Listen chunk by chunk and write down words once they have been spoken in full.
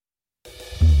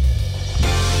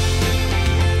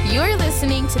You're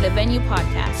listening to the Venue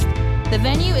Podcast. The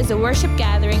Venue is a worship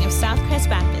gathering of Southcrest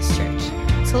Baptist Church.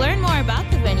 To learn more about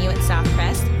the Venue at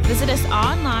Southcrest, visit us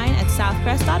online at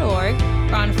southcrest.org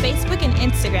or on Facebook and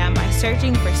Instagram by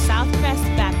searching for Southcrest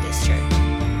Baptist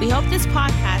Church. We hope this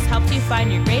podcast helps you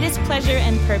find your greatest pleasure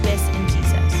and purpose in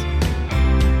Jesus.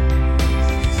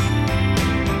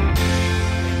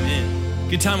 Amen.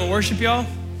 Good time of worship, y'all?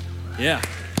 Yeah.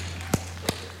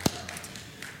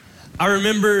 I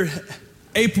remember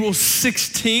April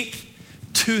 16th,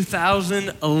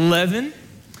 2011.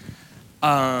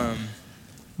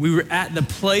 We were at the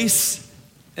place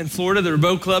in Florida, the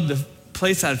Rabo Club, the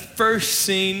place I'd first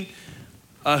seen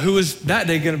who was that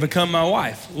day going to become my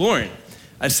wife, Lauren.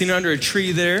 I'd seen her under a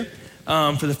tree there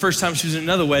for the first time. She was in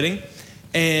another wedding.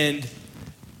 And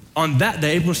on that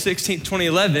day, April 16th,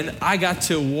 2011, I got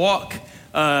to walk,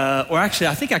 or actually,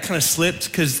 I think I kind of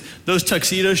slipped because those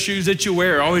tuxedo shoes that you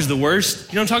wear are always the worst.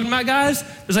 You know what I'm talking about, guys?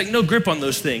 There's like no grip on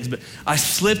those things. But I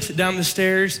slipped down the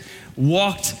stairs,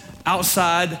 walked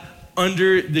outside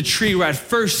under the tree where I'd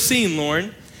first seen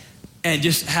Lauren, and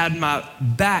just had my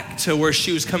back to where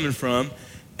she was coming from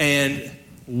and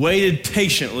waited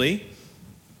patiently,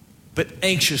 but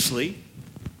anxiously,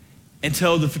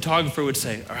 until the photographer would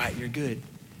say, "All right, you're good."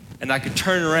 And I could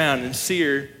turn around and see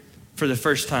her for the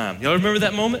first time. Y'all remember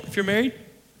that moment if you're married?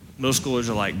 Middle schoolers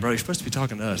are like, "Bro, you're supposed to be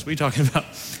talking to us. What are you talking about?"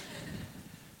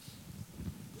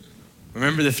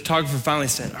 Remember the photographer finally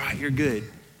said, "All right, you're good."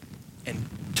 And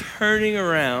turning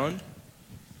around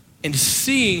and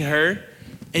seeing her,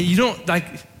 and you don't, like,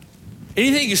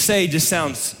 anything you say just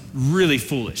sounds really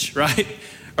foolish, right?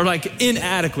 Or like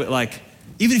inadequate, like,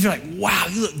 even if you're like, "Wow,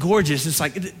 you look gorgeous," it's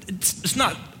like, it's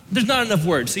not, there's not enough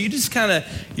words. So you just stand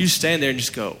there and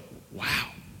just go, "Wow,"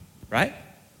 right?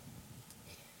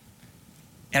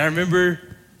 And I remember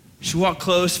she walked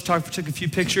close, photographer took a few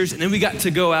pictures, and then we got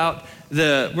to go out.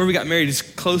 Where we got married is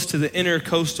close to the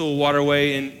intercoastal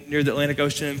waterway near the Atlantic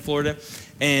Ocean in Florida.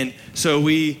 And so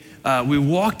we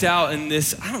walked out in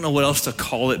this, I don't know what else to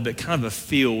call it, but kind of a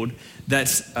field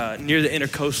that's near the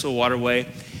intercoastal waterway.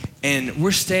 And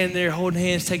we're standing there holding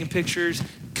hands, taking pictures,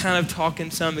 kind of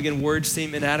talking some. Again, words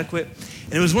seem inadequate.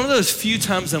 And it was one of those few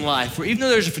times in life where even though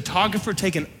there's a photographer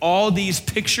taking all these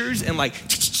pictures and like,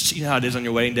 you know how it is on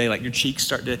your wedding day, like your cheeks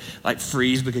start to like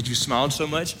freeze because you smiled so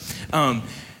much.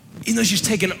 Even though she's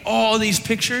taking all these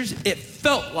pictures, it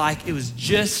felt like it was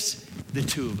just the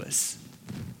two of us,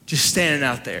 just standing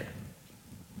out there,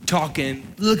 talking,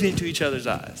 looking into each other's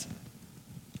eyes.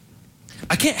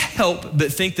 I can't help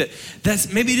but think that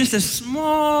that's maybe just a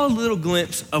small little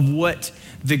glimpse of what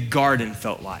the garden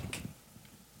felt like.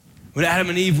 When Adam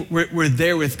and Eve were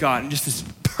there with God and just this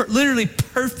literally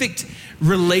perfect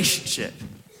relationship.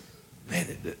 Man,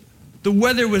 the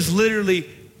weather was literally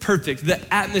perfect. The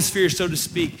atmosphere, so to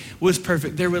speak, was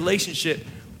perfect. Their relationship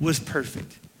was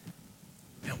perfect.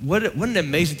 Man, what an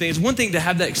amazing thing. It's one thing to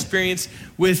have that experience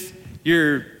with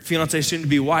your fiancé,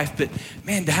 soon-to-be wife, but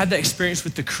man, to have that experience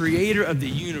with the creator of the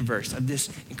universe, of this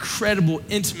incredible,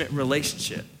 intimate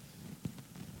relationship.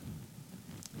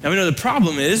 Now, we know the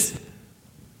problem is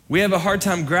we have a hard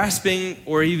time grasping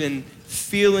or even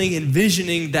feeling,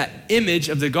 envisioning that image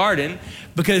of the garden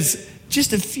because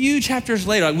just a few chapters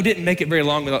later, like we didn't make it very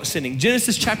long without sinning.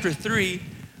 Genesis chapter 3,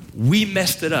 we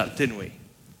messed it up, didn't we?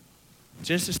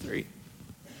 Genesis 3.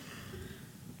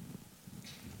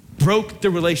 Broke the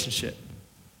relationship.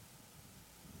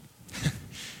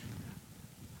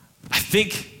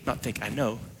 I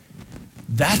know.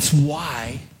 That's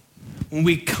why when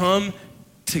we come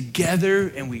together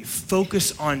and we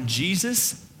focus on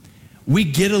Jesus, we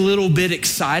get a little bit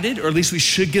excited, or at least we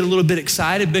should get a little bit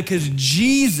excited because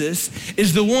Jesus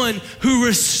is the one who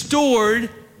restored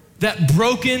that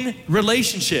broken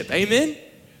relationship. Amen?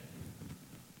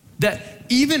 That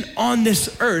even on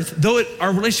this earth, though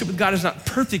our relationship with God is not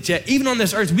perfect yet, even on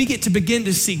this earth, we get to begin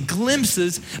to see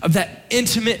glimpses of that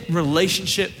intimate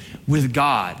relationship with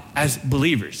God as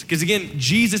believers. Because again,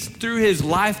 Jesus, through his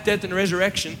life, death, and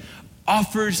resurrection,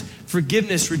 offers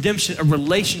forgiveness, redemption, a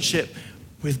relationship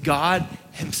with God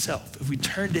himself if we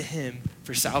turn to him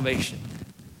for salvation.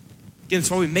 Again, that's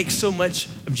why we make so much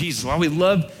of Jesus, why we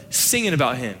love singing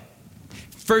about him.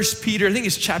 1 Peter, I think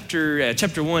it's chapter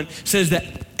 1, says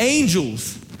that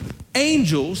angels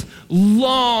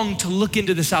long to look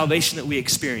into the salvation that we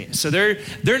experience. So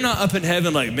they're not up in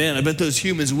heaven like, "Man, I bet those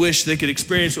humans wish they could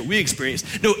experience what we experience."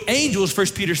 No, angels,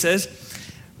 1 Peter says,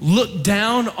 look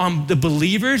down on the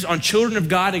believers, on children of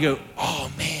God and go,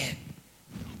 "Oh man,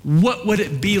 what would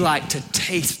it be like to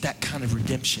taste that kind of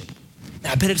redemption?"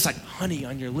 Now, I bet it's like honey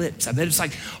on your lips. I bet it's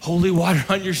like holy water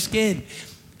on your skin.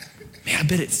 Man, I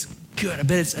bet it's good. I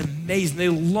bet it's amazing. They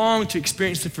long to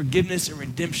experience the forgiveness and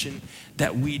redemption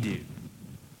that we do.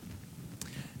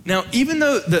 Now, even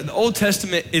though the Old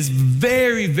Testament is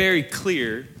very, very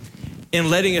clear in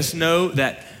letting us know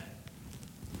that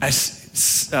as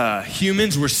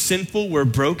humans, we're sinful, we're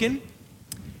broken,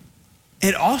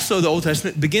 and also the Old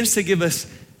Testament begins to give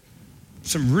us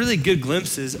some really good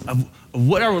glimpses of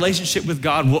what our relationship with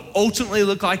God will ultimately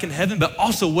look like in heaven, but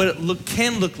also what it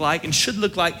can look like and should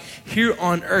look like here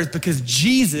on earth,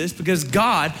 because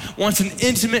God wants an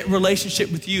intimate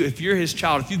relationship with you if you're his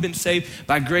child, if you've been saved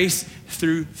by grace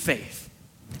through faith.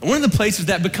 And one of the places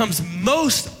that becomes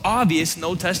most obvious in the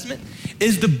Old Testament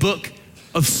is the book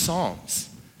of Psalms.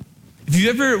 If you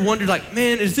ever wondered, like,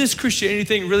 man, is this Christianity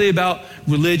thing really about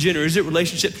religion or is it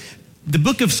relationship? The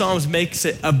book of Psalms makes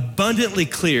it abundantly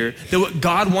clear that what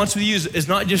God wants with you is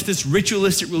not just this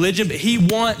ritualistic religion, but he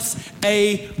wants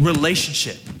a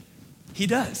relationship. He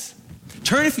does.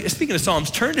 Speaking of Psalms,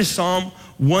 turn to Psalm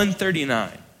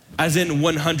 139, as in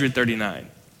 139.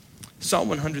 Psalm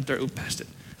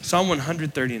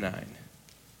 139.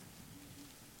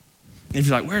 And if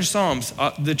you're like, where's Psalms?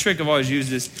 The trick I've always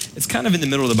used is, it's kind of in the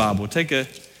middle of the Bible. Take a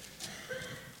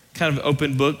kind of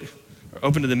open book, or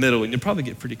open to the middle, and you'll probably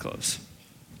get pretty close.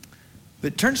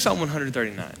 But turn to Psalm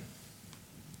 139.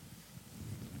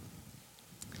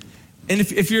 And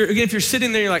if you're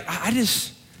sitting there, you're like,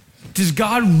 does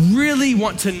God really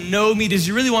want to know me? Does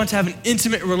he really want to have an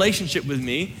intimate relationship with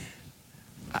me?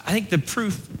 I think the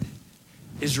proof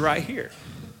is right here.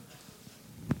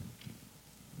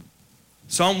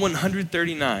 Psalm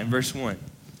 139, verse 1.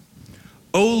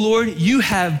 O Lord, you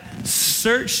have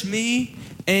searched me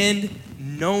and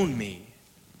known me.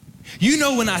 You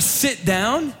know when I sit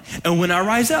down and when I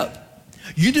rise up.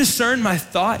 You discern my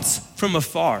thoughts from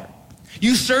afar.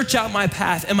 You search out my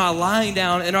path and my lying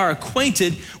down and are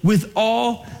acquainted with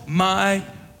all my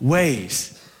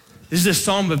ways. This is a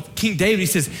psalm of King David. He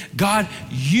says, God,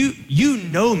 you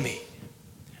know me.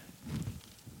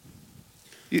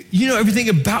 You know everything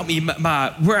about me,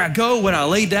 where I go, when I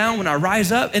lay down, when I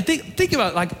rise up. And think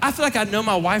about it, like, I feel like I know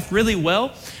my wife really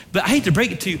well, but I hate to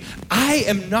break it to you. I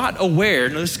am not aware,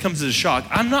 no, this comes as a shock,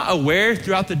 I'm not aware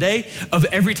throughout the day of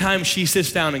every time she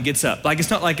sits down and gets up. Like, it's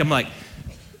not like I'm like,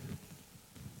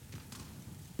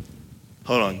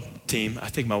 hold on, team, I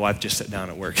think my wife just sat down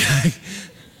at work.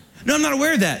 No, I'm not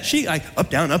aware of that. She like up,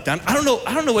 down, up, down. I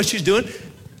don't know what she's doing.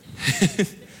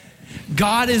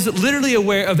 God is literally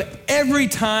aware of every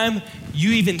time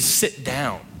you even sit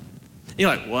down. You're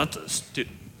like, well, Can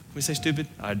we say stupid?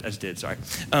 I just did, sorry.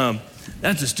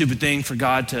 That's a stupid thing for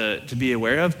God to be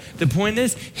aware of. The point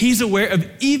is, he's aware of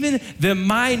even the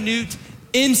minute,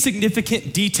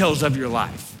 insignificant details of your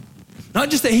life. Not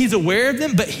just that he's aware of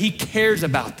them, but he cares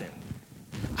about them.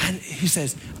 He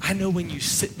says, I know when you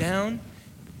sit down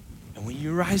and when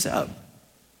you rise up.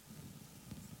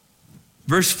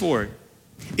 Verse 4.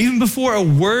 Even before a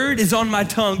word is on my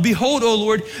tongue, behold, O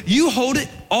Lord, you hold it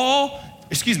all.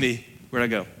 Where'd I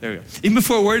go? There we go. Even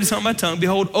before a word is on my tongue,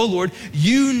 behold, O Lord,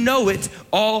 you know it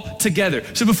all together.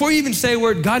 So before you even say a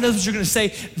word, God knows what you're going to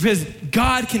say, because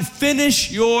God can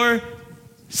finish your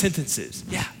sentences.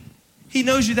 Yeah, he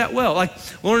knows you that well. Like,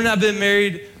 Lauren and I have been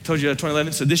married, I told you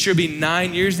 2011, so this year will be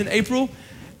 9 years in April.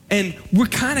 And we're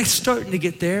kind of starting to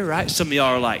get there, right? Some of y'all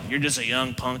are like, you're just a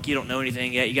young punk. You don't know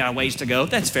anything yet. You got a ways to go.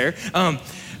 That's fair.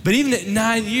 But even at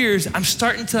 9 years, I'm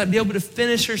starting to be able to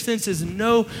finish her sentences and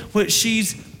know what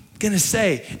she's going to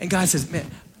say. And God says,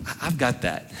 man, I've got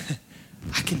that.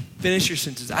 I can finish your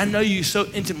sentences. I know you so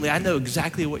intimately. I know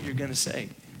exactly what you're going to say.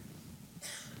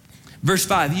 Verse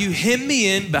 5, you hem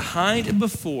me in behind and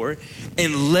before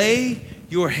and lay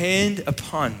your hand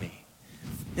upon me.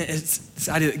 It's this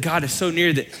idea that God is so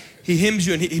near that he hems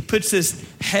you and he puts this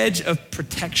hedge of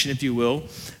protection, if you will.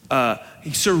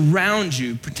 He surrounds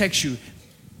you, protects you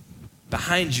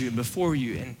behind you and before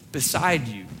you and beside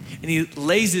you. And he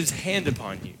lays his hand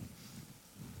upon you.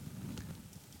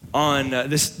 On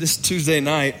this Tuesday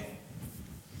night,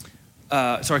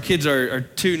 so our kids are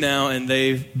 2 now and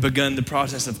they've begun the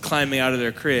process of climbing out of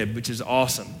their crib, which is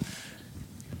awesome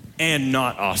and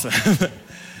not awesome.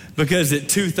 Because at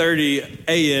 2:30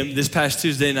 a.m. this past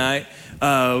Tuesday night,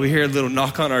 we hear a little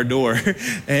knock on our door,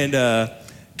 and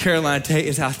Caroline Tate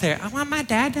is out there. I want my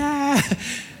dada.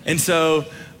 And so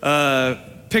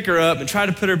pick her up and try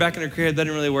to put her back in her crib. That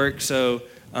didn't really work. So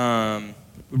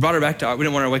we brought her back to we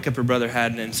didn't want her to wake up her brother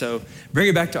Haddon. And so bring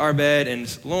her back to our bed. And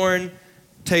it's Lauren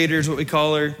Tater is what we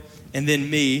call her, and then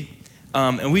me.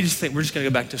 And we just think we're just going to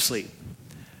go back to sleep.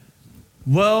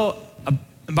 Well,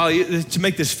 to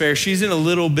make this fair, she's in a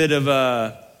little bit of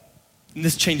and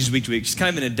this changes week to week. She's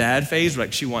kind of in a dad phase,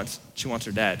 like she wants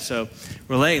her dad. So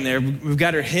we're laying there. We've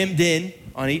got her hemmed in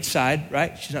on each side,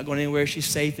 right? She's not going anywhere. She's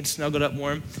safe and snuggled up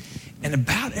warm. And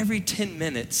about every 10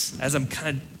 minutes, as I'm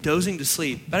kind of dozing to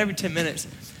sleep, about every 10 minutes,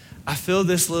 I feel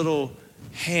this little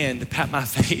hand pat my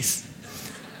face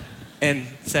and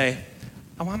say,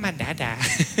 I want my dada.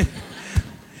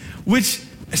 Which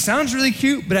sounds really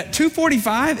cute, but at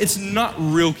 2:45, it's not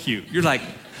real cute. You're like,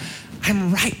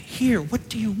 I'm right here. What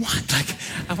do you want? Like,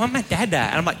 I want my dada.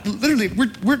 And I'm like, literally,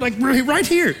 we're right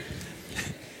here.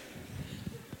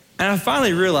 And I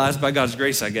finally realized, by God's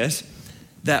grace, I guess,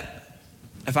 that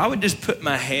if I would just put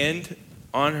my hand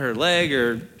on her leg,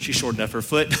 or she's short enough, her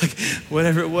foot, like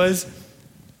whatever it was,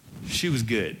 she was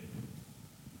good.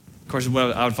 Of course,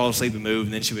 I would fall asleep and move,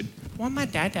 and then she would, want my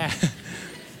dada.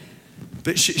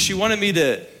 But she wanted me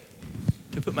to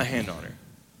put my hand on her.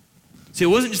 See, it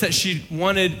wasn't just that she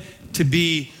wanted to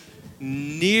be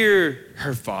near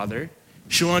her father.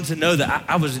 She wanted to know that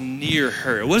I was near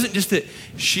her. It wasn't just that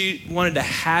she wanted to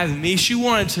have me. She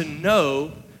wanted to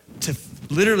know, to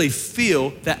literally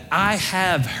feel that I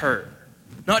have her.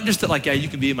 Not just that, like, yeah, you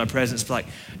can be in my presence, but like,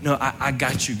 no, I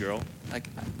got you, girl. Like,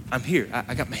 I'm here.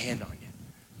 I got my hand on you.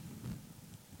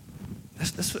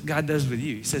 That's what God does with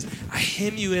you. He says, I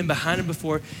hem you in behind and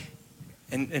before.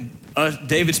 And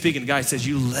David speaking to God, says,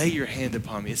 you lay your hand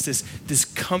upon me. It's this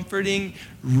comforting,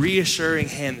 reassuring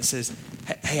hand that says,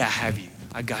 hey, I have you.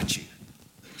 I got you.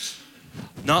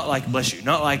 Not like, bless you.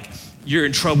 Not like you're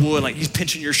in trouble and like he's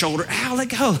pinching your shoulder. Ow, let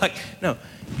go. Like, no,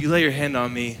 you lay your hand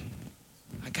on me.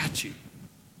 I got you.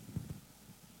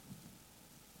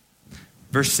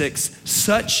 Verse 6,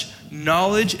 such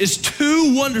knowledge is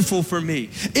too wonderful for me.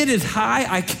 It is high,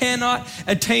 I cannot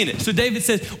attain it. So David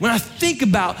says, when I think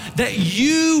about that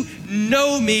you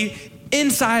know me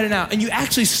inside and out, and you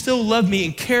actually still love me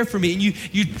and care for me, and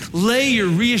you lay your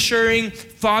reassuring,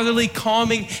 fatherly,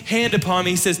 calming hand upon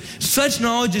me, he says, such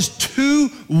knowledge is too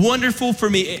wonderful for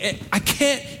me. I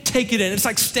can't take it in. It's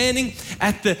like standing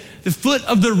at the foot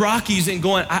of the Rockies and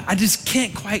going, I just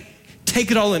can't quite take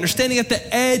it all in. Or standing at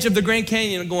the edge of the Grand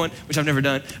Canyon and going, which I've never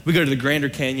done. We go to the Grander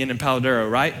Canyon in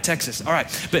Paladero, right? Texas. All right.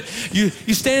 But you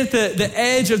stand at the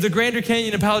edge of the Grander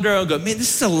Canyon in Paladero and go, man,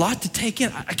 this is a lot to take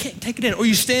in. I can't take it in. Or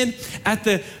you stand at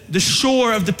the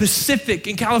shore of the Pacific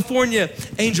in California,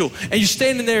 Angel, and you're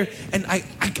standing there and I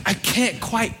can't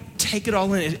quite take it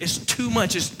all in. It's too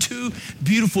much. It's too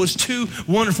beautiful. It's too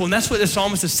wonderful. And that's what the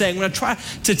psalmist is saying. When I try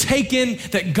to take in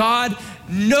that God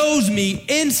knows me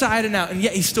inside and out, and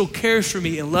yet he still cares for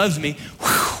me and loves me,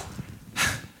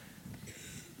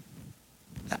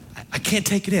 I can't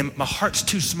take it in. My heart's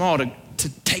too small to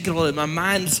take it all in. My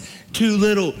mind's too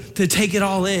little to take it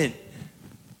all in.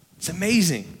 It's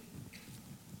amazing.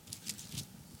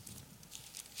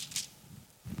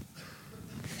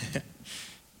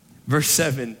 Verse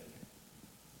 7,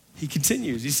 he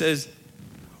continues. He says,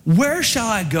 where shall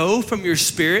I go from your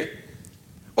spirit?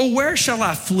 Or where shall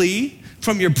I flee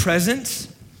from your presence?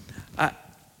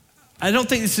 I don't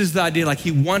think this is the idea like he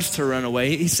wants to run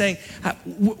away. He's saying,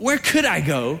 where could I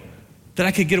go that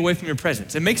I could get away from your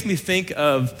presence? It makes me think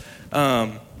of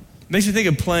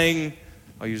playing,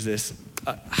 I'll use this,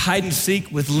 hide and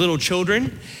seek with little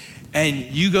children. And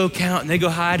you go count and they go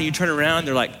hide and you turn around,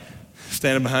 they're like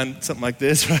standing behind something like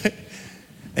this, right?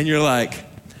 And you're like,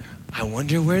 I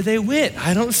wonder where they went.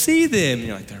 I don't see them. And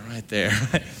you're like, they're right there.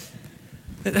 Right?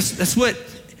 That's what,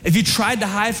 if you tried to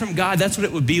hide from God, that's what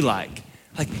it would be like.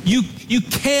 Like you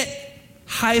can't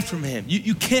hide from him.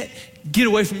 You can't get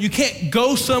away from him. You can't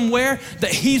go somewhere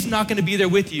that he's not going to be there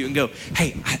with you and go,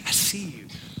 hey, I see you.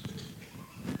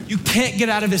 You can't get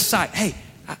out of his sight. Hey,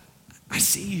 I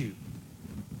see you.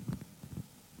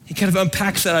 He kind of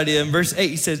unpacks that idea in verse 8.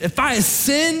 He says, if I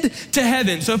ascend to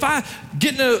heaven, so if I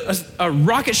get in a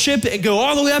rocket ship and go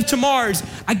all the way up to Mars,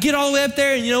 I get all the way up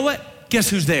there and you know what? Guess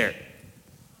who's there?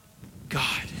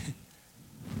 God.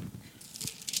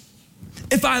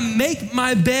 If I make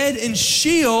my bed in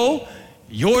Sheol,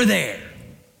 you're there.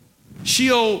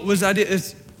 Sheol was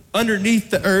it's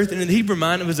underneath the earth, and in the Hebrew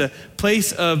mind, it was a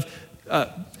place of,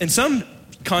 in some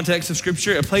contexts of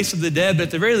scripture, a place of the dead, but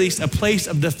at the very least, a place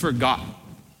of the forgotten.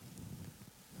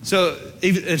 So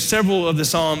even in several of the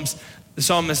Psalms, the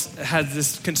psalmist has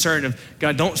this concern of,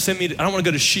 God, don't send me, I don't want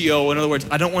to go to Sheol. In other words,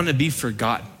 I don't want to be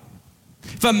forgotten.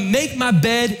 If I make my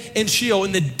bed in Sheol,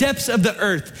 in the depths of the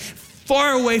earth,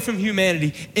 far away from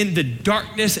humanity, in the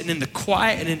darkness and in the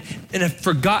quiet and in a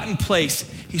forgotten place,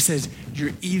 he says,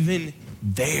 you're even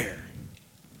there.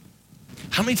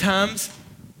 How many times,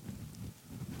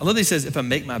 I love that he says, if I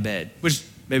make my bed, which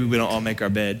maybe we don't all make our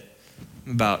bed,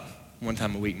 about one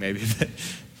time a week maybe, but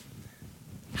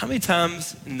How many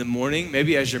times in the morning,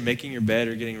 maybe as you're making your bed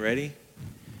or getting ready,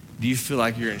 do you feel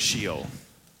like you're in Sheol?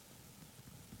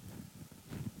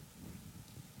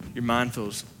 Your mind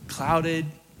feels clouded.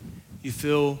 You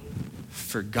feel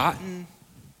forgotten,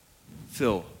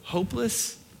 feel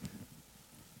hopeless.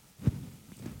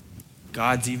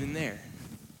 God's even there.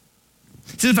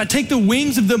 He says, if I take the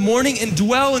wings of the morning and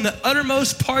dwell in the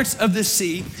uttermost parts of the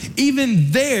sea, even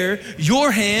there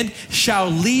your hand shall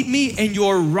lead me and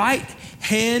your right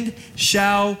hand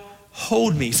shall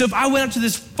hold me. So if I went up to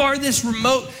this farthest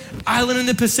remote island in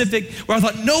the Pacific where I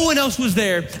thought no one else was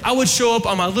there, I would show up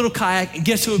on my little kayak and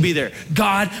guess who would be there?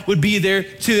 God would be there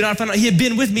too. And I found out he had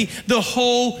been with me the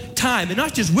whole time. And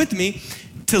not just with me,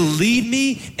 to lead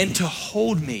me and to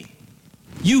hold me.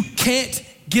 You can't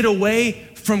get away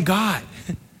from God.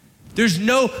 There's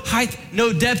no height,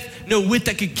 no depth, no width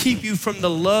that could keep you from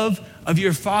the love of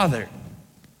your Father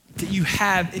that you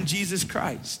have in Jesus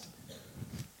Christ.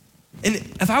 And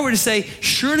if I were to say,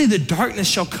 surely the darkness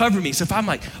shall cover me. So if I'm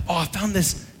like, oh, I found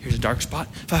this, here's a dark spot.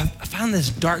 If I found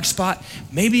this dark spot,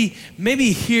 maybe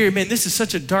here, man, this is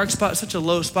such a dark spot, such a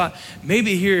low spot.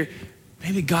 Maybe here,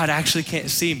 maybe God actually can't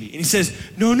see me. And he says,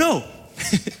 no.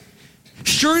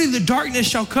 Surely the darkness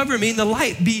shall cover me and the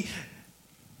light be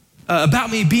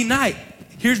about me be night.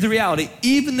 Here's the reality.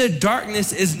 Even the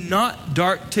darkness is not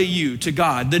dark to you, to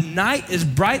God. The night is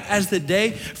bright as the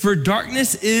day, for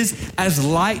darkness is as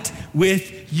light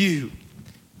with you.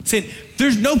 Saying,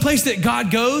 there's no place that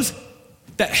God goes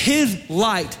that his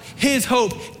light, his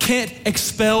hope can't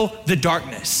expel the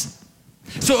darkness.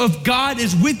 So if God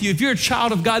is with you, if you're a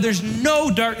child of God, there's no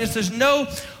darkness, there's no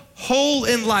hole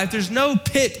in life, there's no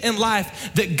pit in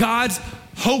life that God's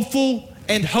hopeful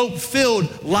and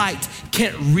hope-filled light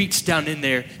can't reach down in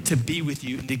there to be with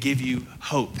you and to give you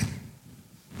hope.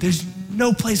 There's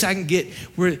no place I can get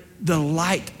where the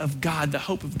light of God, the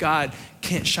hope of God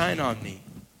can't shine on me.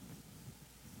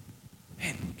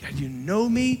 Man, God, you know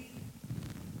me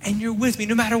and you're with me.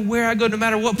 No matter where I go, no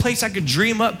matter what place I could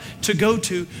dream up to go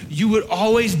to, you would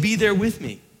always be there with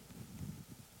me.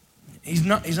 He's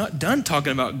not done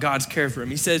talking about God's care for him.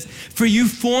 He says, for you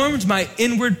formed my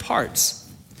inward parts.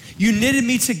 You knitted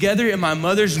me together in my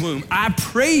mother's womb. I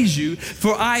praise you,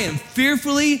 for I am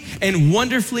fearfully and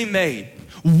wonderfully made.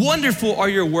 Wonderful are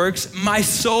your works. My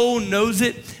soul knows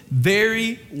it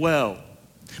very well.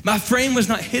 My frame was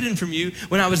not hidden from you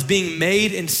when I was being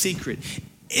made in secret,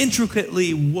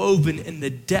 intricately woven in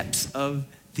the depths of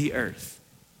the earth.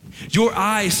 Your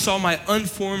eyes saw my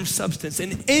unformed substance,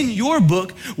 and in your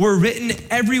book were written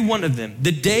every one of them,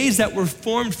 the days that were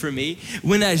formed for me,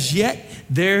 when as yet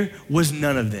there was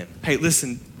none of them. Hey,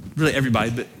 listen, really everybody,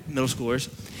 but middle schoolers,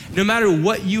 no matter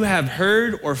what you have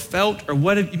heard or felt or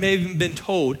what you may have even been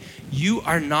told, you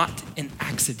are not an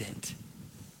accident.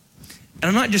 And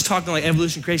I'm not just talking like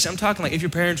evolution creation. I'm talking like if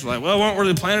your parents were like, well, we weren't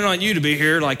really planning on you to be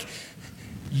here, like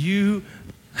you...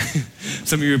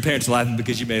 Some of your parents are laughing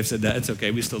because you may have said that. It's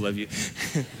okay, we still love you.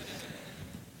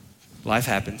 Life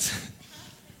happens.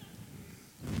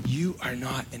 You are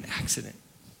not an accident.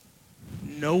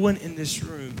 No one in this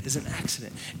room is an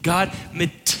accident. God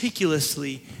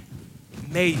meticulously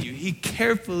made you. He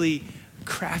carefully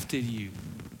crafted you.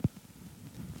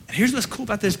 And here's what's cool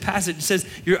about this passage. It says,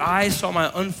 your eyes saw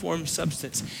my unformed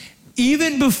substance.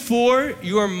 Even before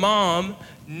your mom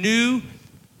knew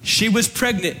she was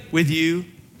pregnant with you,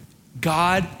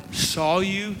 God saw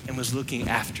you and was looking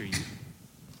after you.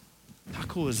 How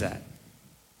cool is that?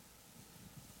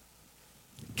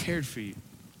 Cared for you.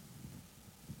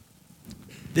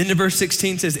 Then in verse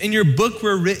 16 says, in your book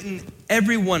were written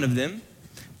every one of them,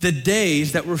 the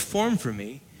days that were formed for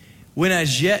me, when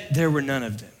as yet there were none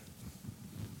of them.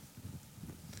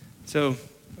 So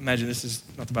imagine this is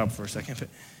not the Bible for a second, but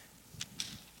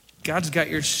God's got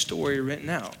your story written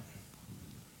out.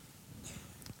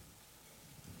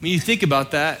 When you think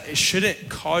about that, it shouldn't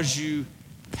cause you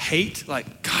hate,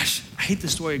 like, gosh, I hate the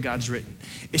story God's written.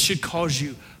 It should cause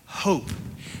you hope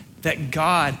that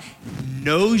God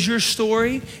knows your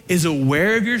story, is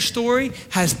aware of your story,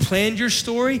 has planned your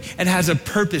story, and has a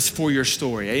purpose for your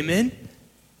story. Amen?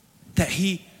 That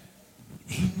he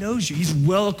knows you. He's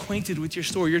well acquainted with your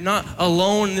story. You're not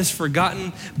alone in this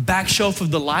forgotten back shelf of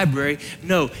the library.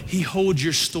 No, he holds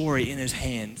your story in his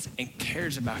hands and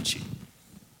cares about you.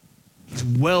 He's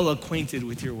well acquainted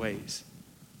with your ways.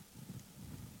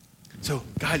 So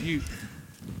God, you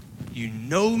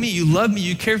know me, you love me,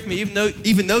 you care for me,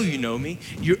 even though you know me,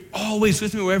 you're always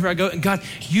with me wherever I go. And God,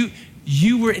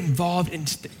 you were involved in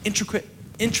the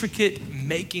intricate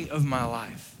making of my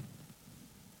life.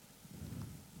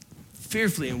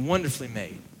 Fearfully and wonderfully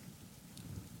made.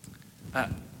 I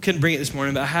couldn't bring it this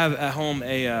morning, but I have at home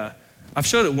a I've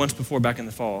showed it once before back in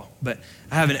the fall, but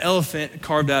I have an elephant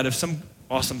carved out of some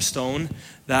awesome stone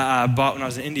that I bought when I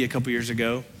was in India a couple years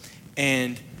ago.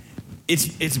 And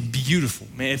it's beautiful,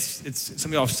 man. It's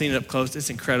some of y'all have seen it up close. It's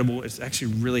incredible. It's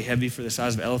actually really heavy for the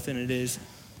size of an elephant it is.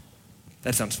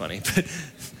 That sounds funny, but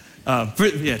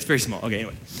it's very small. Okay,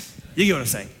 anyway, you get what I'm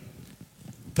saying.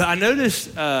 But I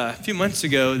noticed a few months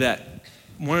ago that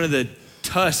one of the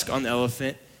tusks on the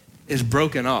elephant is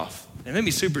broken off. It made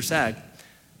me super sad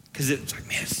because it's like,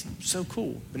 man, it's so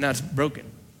cool, but now it's broken.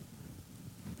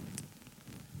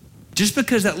 Just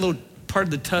because that little part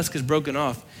of the tusk is broken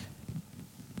off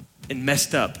and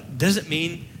messed up doesn't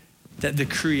mean that the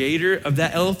creator of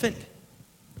that elephant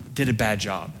did a bad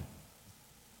job.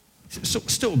 So,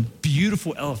 still a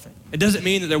beautiful elephant. It doesn't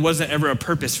mean that there wasn't ever a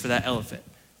purpose for that elephant.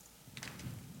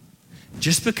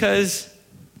 Just because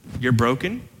you're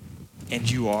broken, and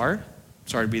you are,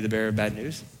 sorry to be the bearer of bad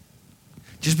news,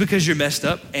 just because you're messed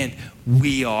up, and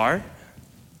we are,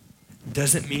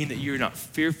 doesn't mean that you're not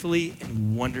fearfully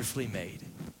and wonderfully made.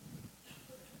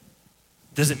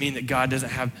 Doesn't mean that God doesn't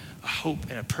have a hope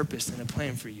and a purpose and a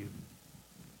plan for you.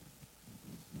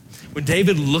 When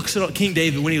David looks at King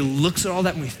David, when he looks at all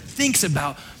that, when he thinks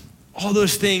about all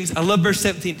those things, I love verse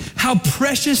 17. How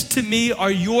precious to me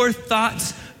are your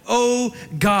thoughts, O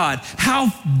God. How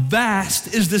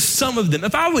vast is the sum of them.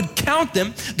 If I would count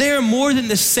them, they are more than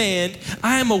the sand.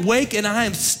 I am awake and I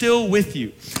am still with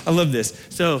you. I love this.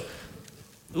 So,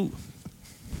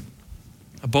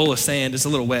 a bowl of sand is a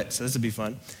little wet, so this would be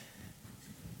fun.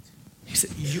 He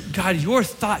said, God, your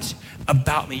thoughts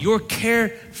about me, your care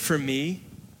for me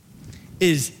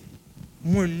is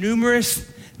more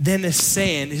numerous than the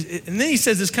sand. And then he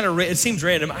says this kind of, it seems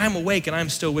random, I'm awake and I'm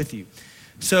still with you.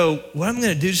 So what I'm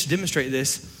gonna do just to demonstrate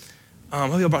this,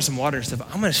 maybe I brought some water and stuff.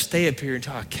 I'm gonna stay up here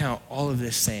until I count all of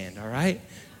this sand, all right?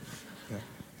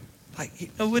 Like,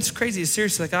 what's crazy is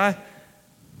seriously,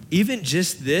 even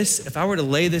just this, if I were to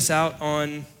lay this out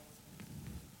on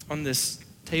this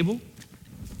table,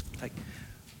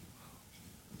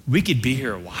 we could be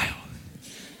here a while.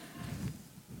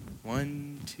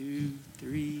 1, 2,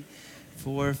 3,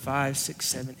 4, 5, 6,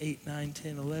 7, 8, 9,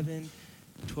 10, 11,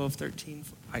 12, 13.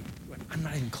 I'm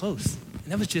not even close.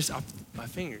 And that was just off my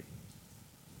finger.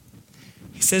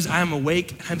 He says, I am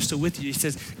awake, I'm still with you. He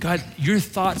says, God, your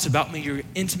thoughts about me, your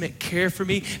intimate care for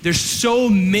me, there's so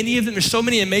many of them, there's so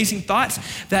many amazing thoughts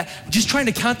that just trying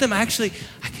to count them, I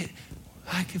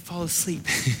could fall asleep.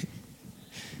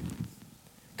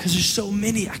 Because there's so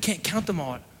many, I can't count them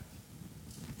all.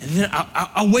 And then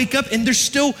I wake up and there's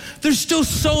still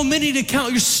so many to count.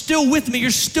 You're still with me.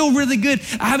 You're still really good.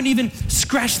 I haven't even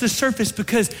scratched the surface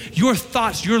because your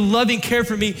thoughts, your loving care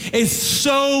for me is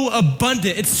so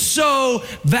abundant. It's so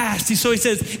vast. So he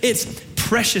says, it's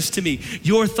precious to me.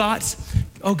 Your thoughts,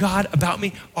 oh God, about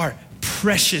me are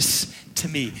precious to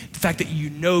me. The fact that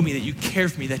you know me, that you care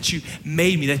for me, that you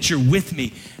made me, that you're with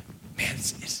me. Man,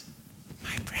 it's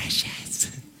my precious.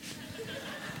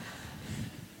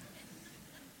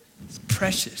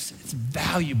 Precious, it's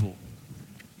valuable.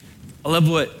 I love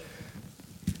what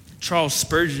Charles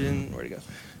Spurgeon, where'd he go,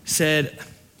 said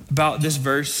about this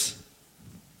verse.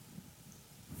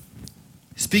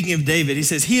 Speaking of David, he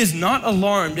says, he is not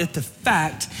alarmed at the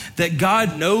fact that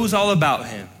God knows all about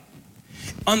him.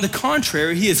 On the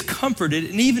contrary, he is comforted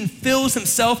and even feels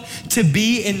himself to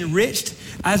be enriched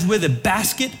as with a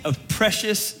basket of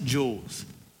precious jewels.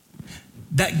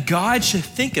 That God should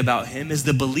think about him as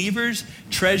the believer's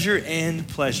treasure and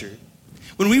pleasure.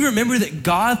 When we remember that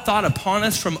God thought upon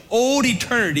us from old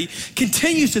eternity,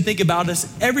 continues to think about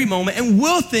us every moment, and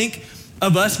will think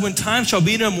of us when time shall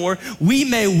be no more, we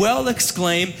may well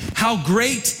exclaim, how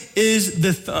great is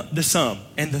the sum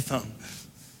and the thumb.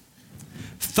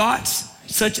 Thoughts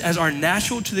such as are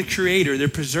natural to the Creator, the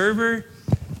Preserver,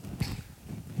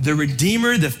 the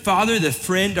Redeemer, the Father, the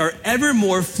Friend, are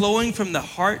evermore flowing from the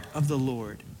heart of the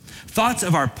Lord. Thoughts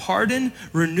of our pardon,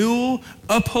 renewal,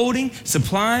 upholding,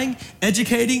 supplying,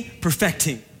 educating,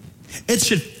 perfecting. It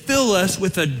should fill us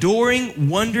with adoring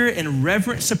wonder and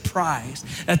reverent surprise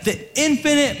that the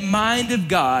infinite mind of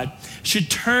God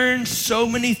should turn so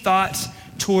many thoughts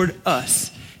toward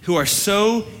us who are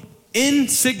so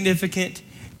insignificant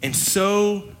and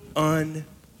so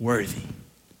unworthy.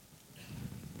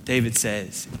 David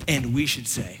says, and we should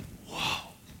say, whoa,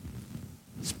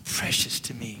 it's precious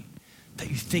to me that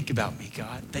you think about me,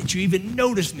 God, that you even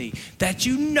notice me, that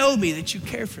you know me, that you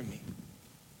care for me.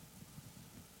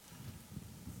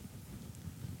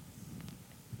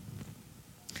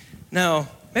 Now,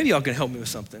 maybe y'all can help me with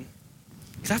something,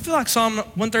 because I feel like Psalm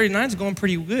 139 is going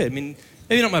pretty good. I mean,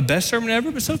 maybe not my best sermon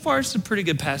ever, but so far it's a pretty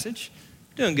good passage.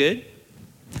 Doing good,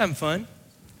 having fun.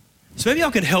 So maybe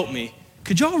y'all could help me.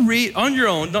 Could y'all read on your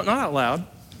own, not out loud,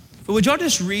 but would y'all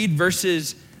just read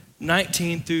verses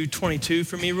 19 through 22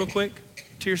 for me real quick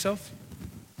to yourself?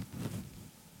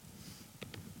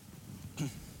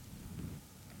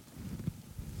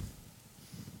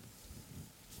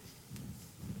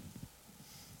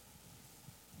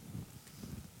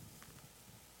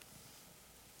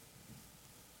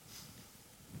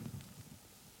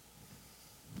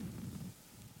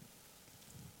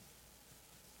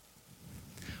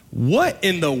 What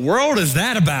in the world is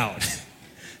that about?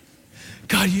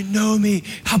 God, you know me.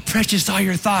 How precious are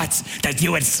your thoughts that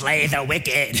you would slay the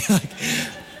wicked. Like,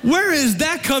 where is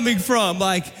that coming from?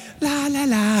 Like, la, la,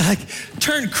 la. Like,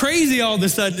 turn crazy all of a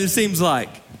sudden, it seems like.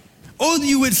 Oh,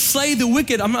 you would slay the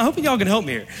wicked. I'm hoping y'all can help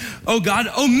me here. Oh God,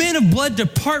 oh men of blood,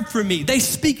 depart from me. They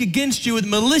speak against you with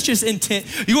malicious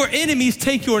intent. Your enemies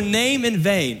take your name in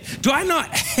vain. Do I not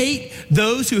hate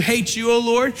those who hate you, O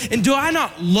Lord? And do I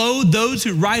not loathe those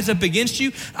who rise up against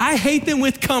you? I hate them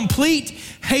with complete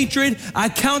hatred. I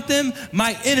count them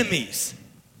my enemies.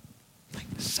 Like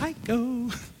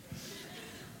psycho.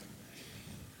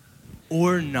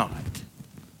 Or not.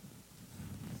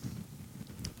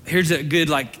 Here's a good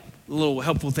little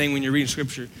helpful thing when you're reading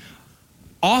scripture.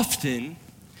 Often,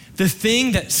 the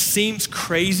thing that seems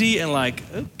crazy and like,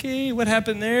 okay, what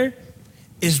happened there,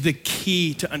 is the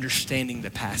key to understanding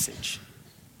the passage.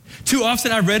 Too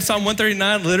often I've read Psalm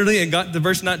 139 literally and got to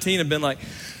verse 19 and been like,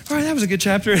 all right, that was a good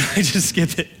chapter, and I just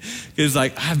skipped it. It's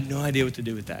like, I have no idea what to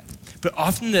do with that. But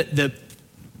often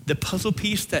the puzzle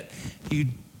piece that you're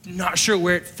not sure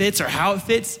where it fits or how it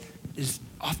fits is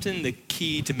often the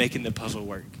key to making the puzzle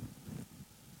work.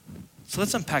 So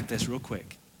let's unpack this real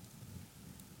quick.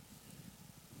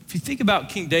 If you think about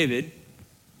King David,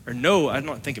 or know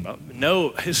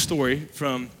his story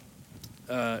from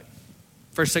 1st,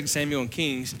 2nd Samuel and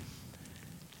Kings,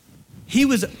 he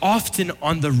was often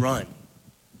on the run.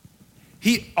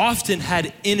 He often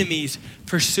had enemies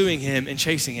pursuing him and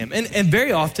chasing him. And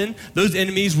very often, those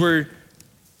enemies were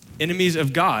enemies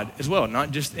of God as well,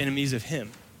 not just enemies of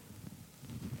him.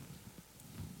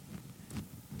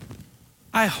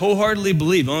 I wholeheartedly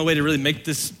believe the only way to really make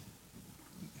this,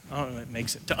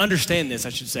 to understand this, I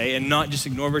should say, and not just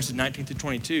ignore verses 19 through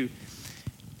 22,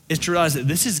 is to realize that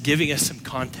this is giving us some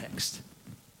context.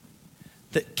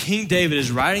 That King David is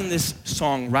writing this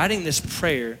song, writing this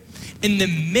prayer in the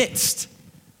midst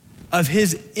of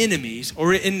his enemies,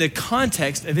 or in the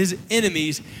context of his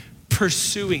enemies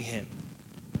pursuing him,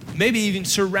 maybe even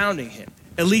surrounding him,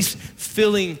 at least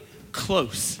feeling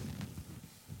close.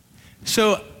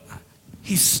 So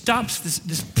he stops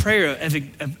this prayer of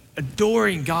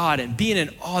adoring God and being in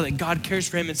awe that God cares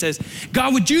for him and says,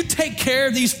 God, would you take care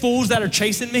of these fools that are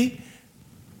chasing me?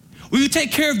 Will you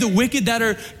take care of the wicked that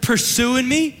are pursuing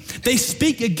me? They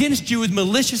speak against you with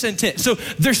malicious intent. So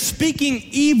they're speaking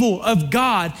evil of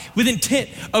God with intent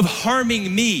of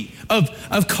harming me,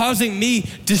 of causing me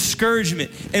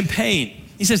discouragement and pain.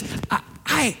 He says,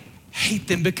 I hate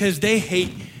them because they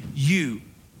hate you.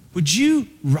 Would you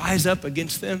rise up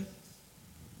against them?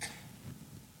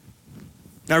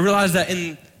 Now I realize that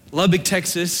in Lubbock,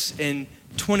 Texas in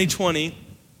 2020,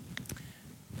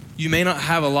 you may not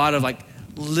have a lot of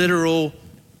literal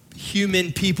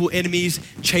human people, enemies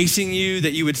chasing you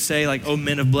that you would say oh,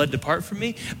 men of blood, depart from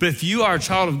me. But if you are a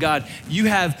child of God, you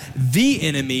have the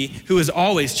enemy who is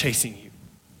always chasing you,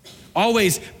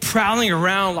 always prowling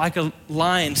around like a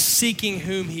lion, seeking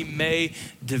whom he may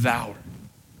devour.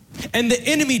 And the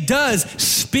enemy does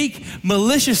speak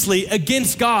maliciously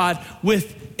against God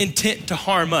with intent to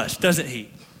harm us, doesn't he?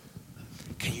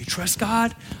 Can you trust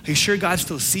God? Are you sure God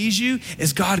still sees you?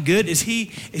 Is God good? Is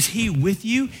he with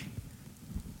you?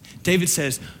 David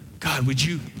says, God, would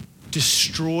you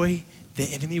destroy the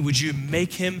enemy? Would you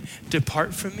make him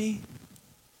depart from me?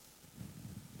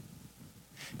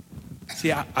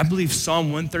 See, I believe Psalm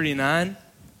 139,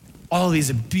 all of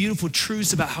these beautiful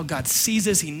truths about how God sees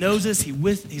us, he knows us,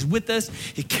 he's with us,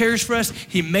 he cares for us,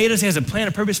 he made us, he has a plan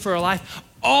and purpose for our life.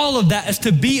 All of that is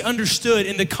to be understood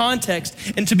in the context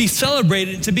and to be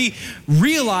celebrated and to be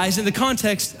realized in the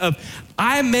context of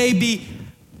I may be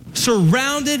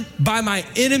surrounded by my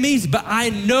enemies, but I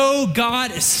know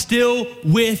God is still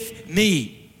with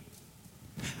me.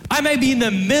 I may be in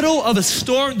the middle of a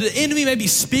storm. The enemy may be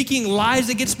speaking lies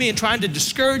against me and trying to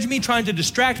discourage me, trying to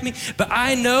distract me, but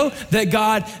I know that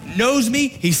God knows me,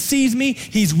 he sees me,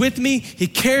 he's with me, he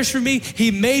cares for me,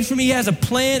 he made for me, he has a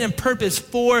plan and purpose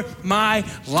for my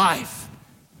life.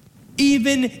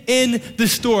 Even in the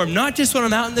storm, not just when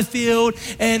I'm out in the field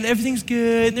and everything's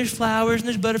good and there's flowers and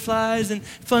there's butterflies and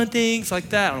fun things like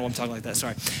that. I don't know why I'm talking like that,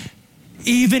 sorry.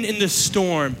 Even in the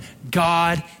storm,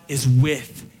 God is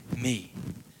with me.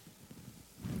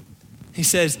 He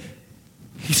says,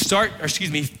 he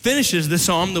finishes the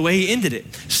psalm the way he ended it.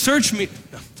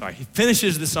 He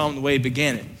finishes the psalm the way he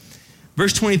began it.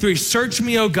 Verse 23, search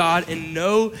me, O God, and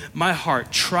know my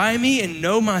heart. Try me and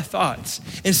know my thoughts,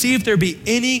 and see if there be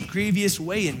any grievous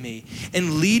way in me,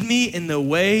 and lead me in the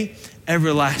way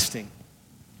everlasting.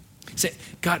 Say,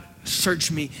 God,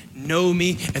 search me, know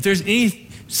me. If there's any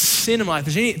sin in my life,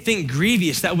 if there's anything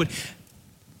grievous that would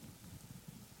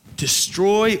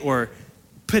destroy or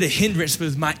put a hindrance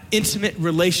with my intimate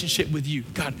relationship with you,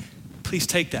 God, please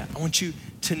take that. I want you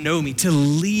to know me, to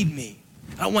lead me.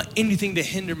 I don't want anything to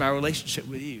hinder my relationship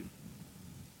with you.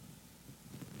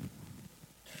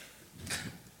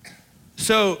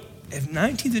 So if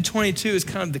 19 to 22 is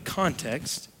kind of the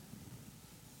context,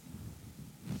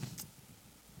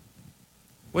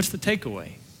 what's the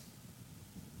takeaway?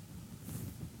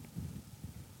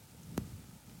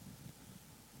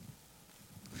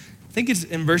 I think it's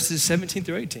in verses 17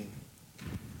 through 18.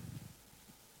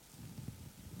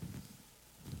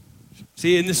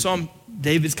 See, in this psalm,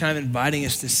 David's kind of inviting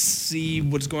us to see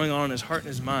what's going on in his heart and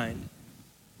his mind.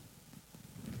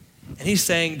 And he's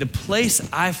saying, the place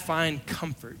I find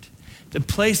comfort, the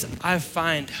place I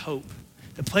find hope,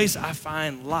 the place I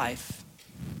find life.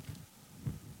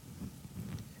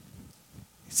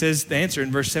 He says the answer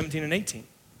in verse 17 and 18.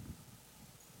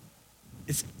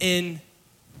 It's in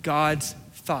God's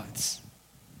thoughts.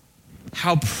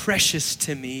 How precious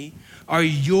to me are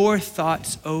your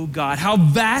thoughts, O God. How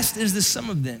vast is the sum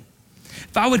of them.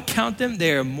 If I would count them,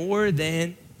 they are more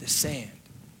than the sand.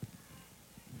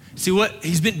 See, what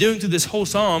he's been doing through this whole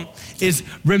psalm is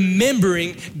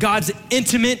remembering God's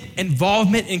intimate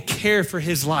involvement and care for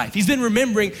his life. He's been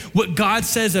remembering what God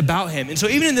says about him. And so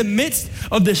even in the midst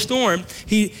of the storm,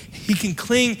 he can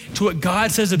cling to what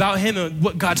God says about him and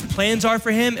what God's plans are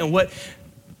for him and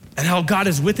how God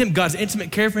is with him, God's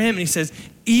intimate care for him. And he says,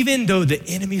 even though the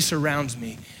enemy surrounds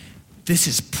me, this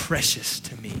is precious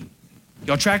to me.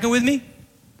 Y'all tracking with me?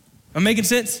 I'm making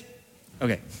sense?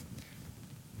 Okay.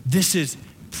 This is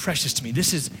precious to me.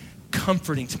 This is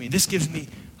comforting to me. This gives me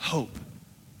hope.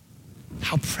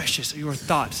 How precious are your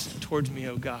thoughts towards me,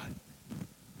 O God,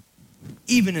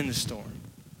 even in the storm.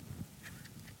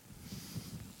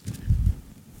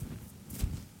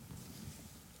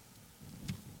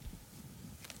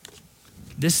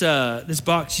 This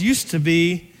box used to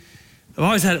be, I've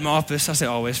always had it in my office. I say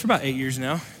always, for about 8 years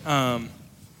now.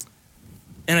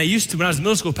 And I used to, when I was a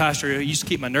middle school pastor, I used to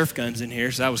keep my Nerf guns in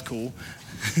here, so that was cool.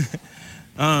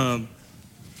 And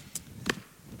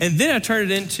then I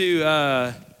turned it into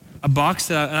a box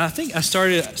that I think I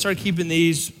started keeping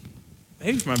these,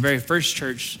 maybe from my very first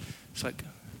church.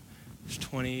 It's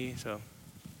 20, so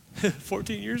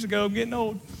 14 years ago. I'm getting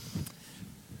old.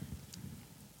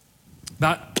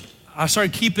 I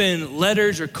started keeping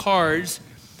letters or cards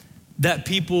that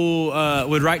people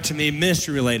would write to me,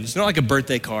 ministry related. It's not like a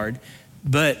birthday card,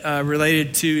 but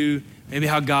related to maybe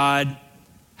how God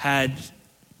had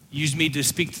used me to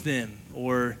speak to them,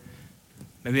 or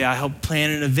maybe I helped plan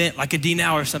an event like a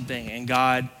D-Now or something, and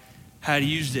God had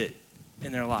used it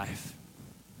in their life.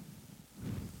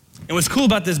 And what's cool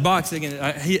about this box, again,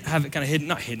 I have it kind of hidden,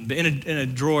 not hidden, but in a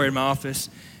drawer in my office,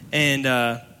 and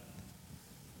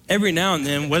every now and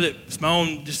then, whether it's my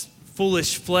own just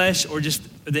foolish flesh or just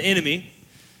the enemy,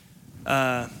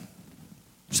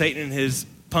 Satan and his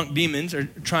punk demons are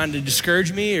trying to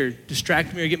discourage me or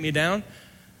distract me or get me down,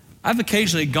 I've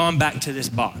occasionally gone back to this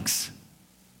box.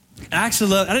 I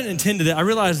didn't intend to, I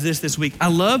realized this week. I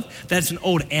love that it's an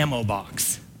old ammo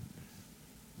box.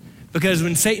 Because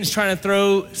when Satan's trying to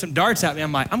throw some darts at me,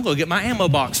 I'm like, I'm going to get my ammo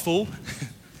box full.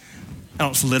 I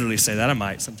don't literally say that, I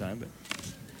might sometime, but.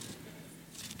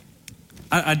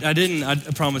 I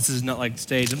promise this is not like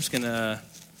stage. I'm just going to,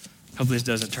 hopefully this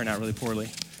doesn't turn out really poorly.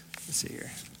 Let's see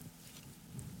here.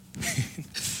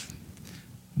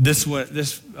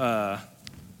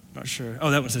 Not sure.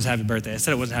 Oh, that one says happy birthday. I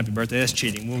said it wasn't happy birthday. That's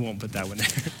cheating. We won't put that one there.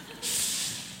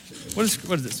 What is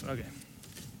this one? Okay.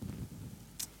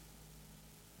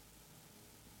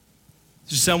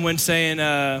 Just someone saying,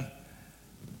 I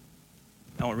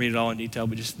won't read it all in detail,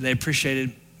 but just they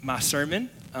appreciated my sermon.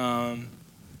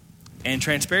 And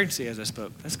transparency as I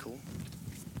spoke. That's cool.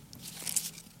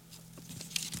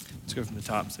 Let's go from the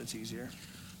top so it's easier.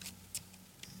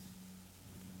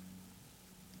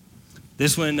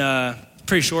 This one,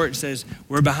 pretty short. It says,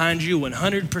 we're behind you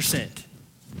 100%.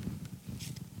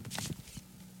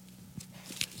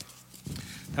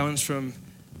 That one's from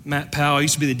Matt Powell. I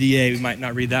used to be the DA. We might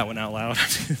not read that one out loud.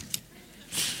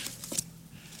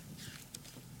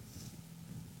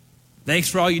 Thanks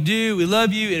for all you do. We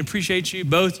love you and appreciate you,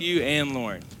 both you and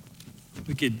Lauren.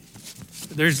 We could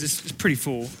it's pretty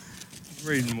full. I'm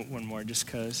reading one more just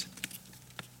because.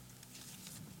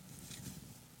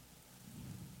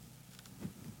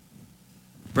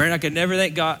 Brandon, I could never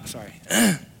thank God. Sorry.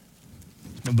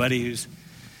 My buddy who's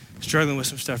struggling with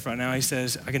some stuff right now, he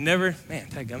says, I could never, man,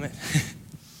 dadgummit.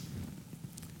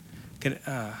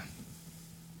 I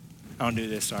don't do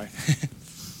this, sorry.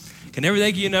 Can never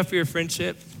thank you enough for your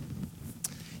friendship.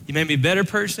 You made me a better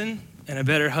person and a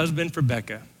better husband for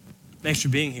Becca. Thanks for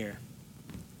being here.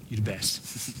 You're the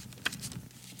best.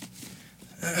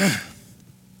 I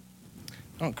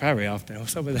don't cry very often.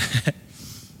 What's up with that?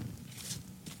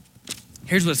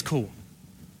 Here's what's cool.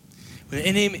 When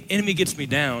the enemy gets me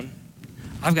down,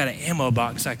 I've got an ammo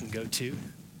box I can go to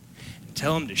and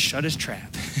tell him to shut his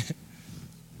trap.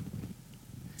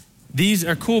 These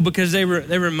are cool because they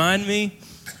remind me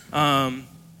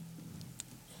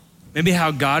maybe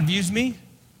how God views me.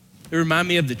 They remind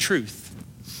me of the truth.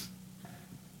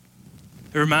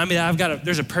 They remind me that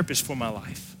there's a purpose for my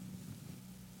life.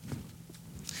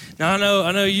 Now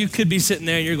I know you could be sitting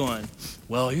there and you're going,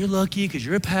 well, you're lucky because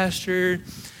you're a pastor.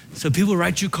 So people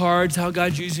write you cards, how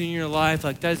God's using you in your life.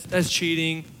 Like that's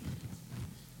cheating.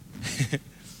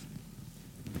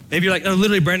 Maybe you're like, no,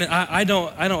 literally, Brandon, I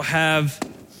don't have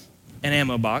an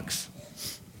ammo box.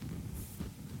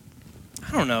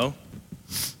 I don't know.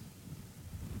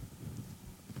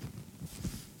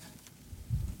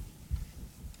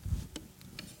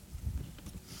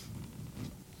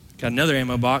 Got another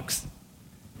ammo box.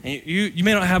 And you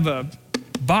may not have a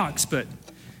box, but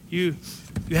you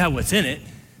have what's in it.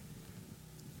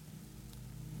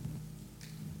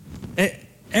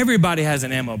 Everybody has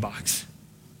an ammo box.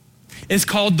 It's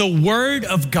called the Word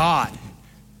of God.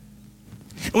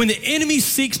 And when the enemy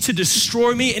seeks to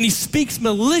destroy me and he speaks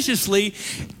maliciously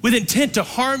with intent to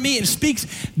harm me and speaks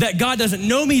that God doesn't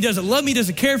know me, doesn't love me,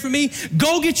 doesn't care for me,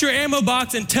 go get your ammo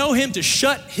box and tell him to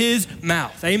shut his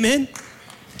mouth. Amen?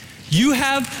 You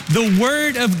have the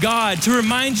Word of God to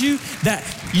remind you that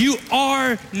you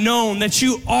are known, that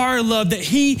you are loved, that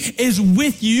he is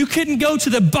with you. You couldn't go to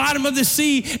the bottom of the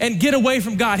sea and get away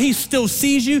from God. He still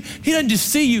sees you. He doesn't just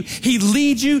see you. He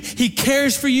leads you. He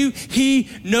cares for you. He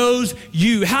knows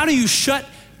you. How do you shut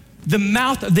the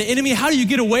mouth of the enemy? How do you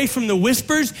get away from the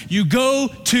whispers? You go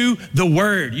to the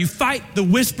Word. You fight the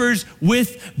whispers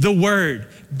with the Word.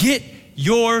 Get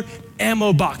your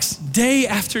ammo box day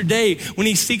after day. When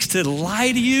he seeks to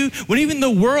lie to you, when even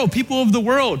the world, people of the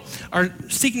world are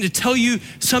seeking to tell you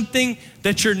something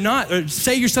that you're not, or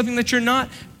say you're something that you're not,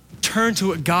 turn to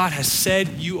what God has said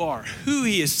you are, who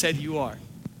he has said you are.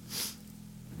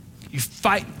 You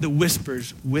fight the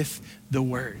whispers with the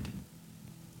Word.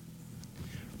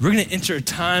 We're going to enter a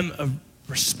time of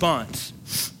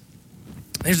response.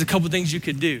 There's a couple things you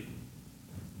could do.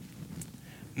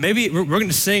 Maybe we're going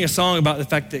to sing a song about the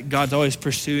fact that God's always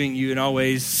pursuing you and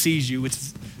always sees you.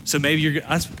 So maybe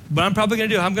what I'm probably going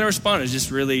to do, I'm going to respond is just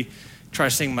really try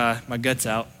to sing my guts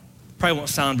out. Probably won't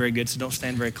sound very good, so don't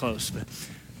stand very close.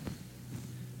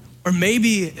 Or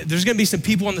maybe there's going to be some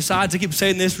people on the sides. I keep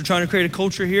saying this. We're trying to create a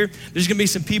culture here. There's going to be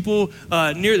some people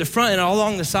near the front and all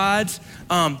along the sides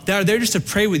that are there just to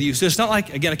pray with you. So it's not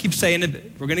like, again, I keep saying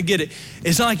it. We're going to get it.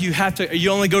 It's not like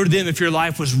you only go to them if your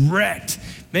life was wrecked.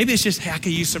 Maybe it's just, hey, I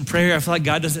could use some prayer. I feel like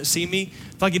God doesn't see me. I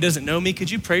feel like he doesn't know me. Could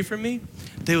you pray for me?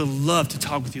 They would love to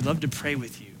talk with you, love to pray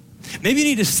with you. Maybe you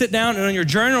need to sit down and on your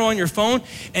journal, on your phone,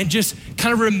 and just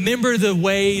kind of remember the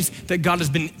ways that God has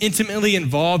been intimately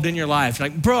involved in your life.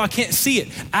 Like, bro, I can't see it.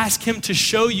 Ask him to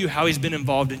show you how he's been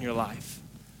involved in your life.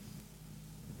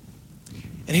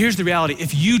 And here's the reality.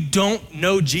 If you don't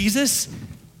know Jesus,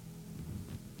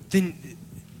 then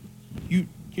you're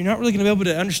not really gonna be able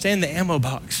to understand the ammo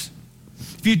box.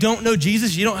 If you don't know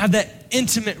Jesus, you don't have that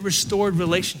intimate, restored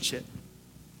relationship.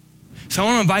 So I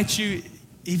want to invite you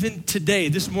even today,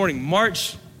 this morning,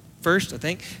 March 1st, I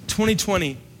think,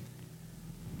 2020,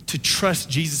 to trust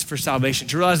Jesus for salvation,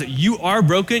 to realize that you are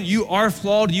broken, you are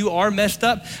flawed, you are messed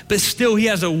up, but still he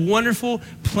has a wonderful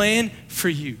plan for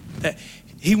you. That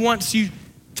he wants you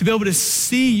to be able to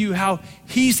see you how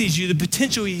he sees you, the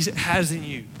potential he has in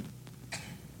you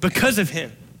because of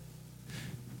him.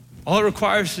 All it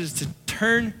requires is to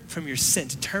turn from your sin,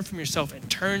 to turn from yourself and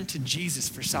turn to Jesus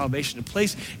for salvation, to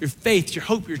place your faith, your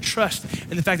hope, your trust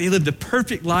in the fact that he lived a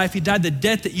perfect life. He died the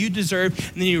death that you deserved,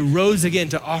 and then he rose again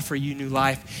to offer you new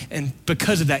life. And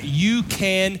because of that, you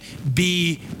can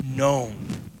be known.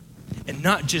 And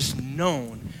not just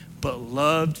known, but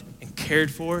loved and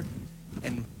cared for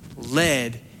and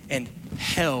led and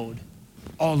held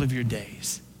all of your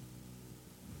days.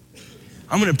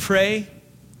 I'm gonna pray.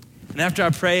 And after I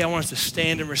pray, I want us to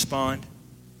stand and respond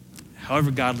however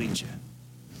God leads you.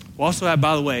 We'll also have,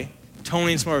 by the way,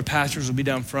 Tony and some of our pastors will be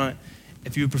down front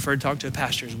if you would prefer to talk to a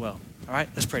pastor as well. All right,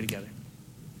 let's pray together.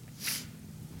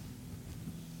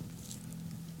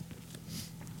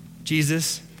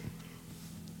 Jesus,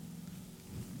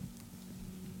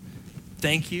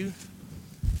 thank you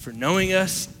for knowing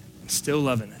us and still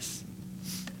loving us.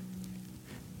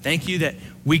 Thank you that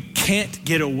we can't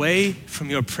get away from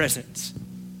your presence.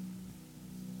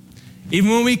 Even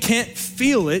when we can't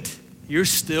feel it, you're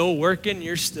still working,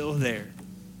 you're still there.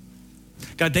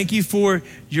 God, thank you for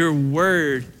your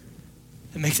word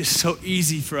that makes it so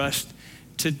easy for us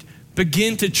to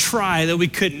begin to try that we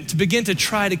couldn't, to begin to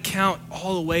try to count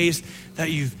all the ways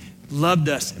that you've loved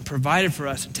us and provided for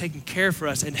us and taken care for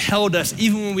us and held us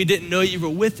even when we didn't know you were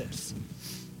with us.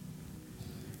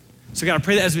 So God, I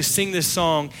pray that as we sing this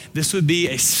song, this would be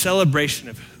a celebration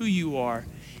of who you are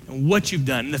and what you've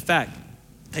done and the fact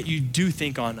that you do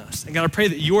think on us. And God, I pray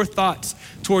that your thoughts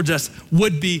towards us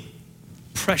would be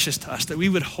precious to us, that we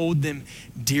would hold them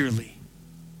dearly.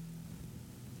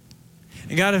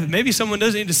 And God, if maybe someone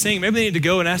doesn't need to sing, maybe they need to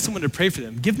go and ask someone to pray for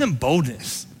them. Give them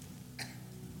boldness.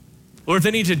 Or if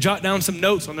they need to jot down some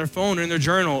notes on their phone or in their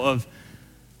journal of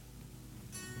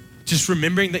just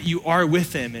remembering that you are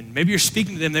with them, and maybe you're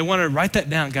speaking to them, they want to write that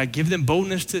down. God, give them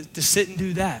boldness to sit and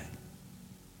do that.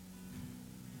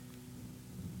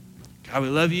 God, we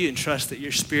love you and trust that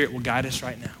your Spirit will guide us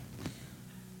right now.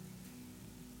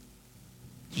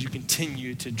 As you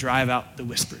continue to drive out the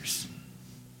whispers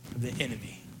of the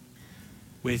enemy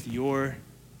with your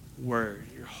word,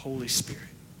 your Holy Spirit.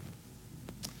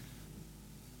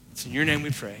 It's in your name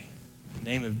we pray. In the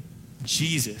name of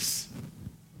Jesus,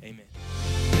 amen.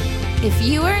 If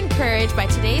you are encouraged by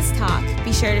today's talk,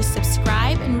 be sure to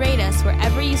subscribe and rate us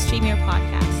wherever you stream your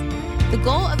podcast. The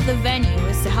goal of the venue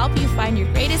is to help you find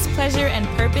your greatest pleasure and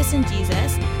purpose in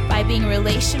Jesus by being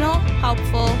relational,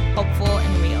 helpful, hopeful,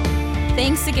 and real.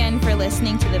 Thanks again for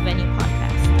listening to the Venue Podcast.